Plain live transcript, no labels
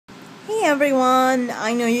Hey everyone,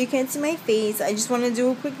 I know you can't see my face. I just want to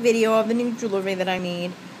do a quick video of the new jewelry that I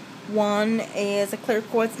made. One is a clear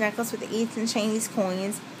quartz necklace with 18 Chinese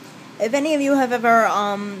coins. If any of you have ever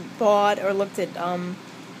bought or looked at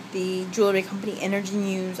the jewelry company Energy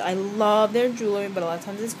News, I love their jewelry, but a lot of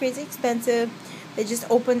times it's crazy expensive. They just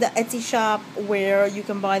opened the Etsy shop where you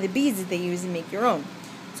can buy the beads that they use and make your own.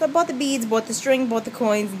 So I bought the beads, bought the string, bought the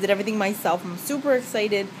coins, and did everything myself. I'm super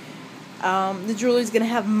excited. The jewelry is going to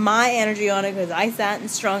have my energy on it because I sat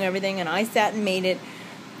and strung everything and I sat and made it.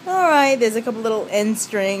 Alright, there's a couple little end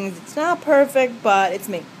strings. It's not perfect, but it's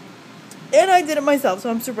me. And I did it myself,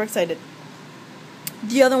 so I'm super excited.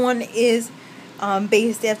 The other one is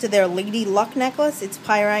based after their Lady Luck necklace. It's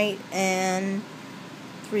pyrite and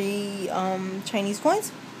 3 Chinese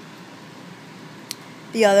coins.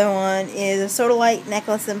 The other one is a sodalite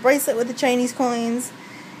necklace and bracelet with the Chinese coins.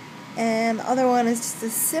 And the other one is just a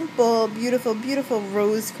simple, beautiful, beautiful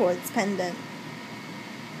rose quartz pendant.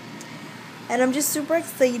 And I'm just super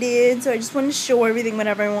excited, so I just want to show everything with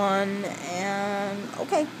everyone. And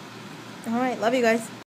okay. Alright, love you guys.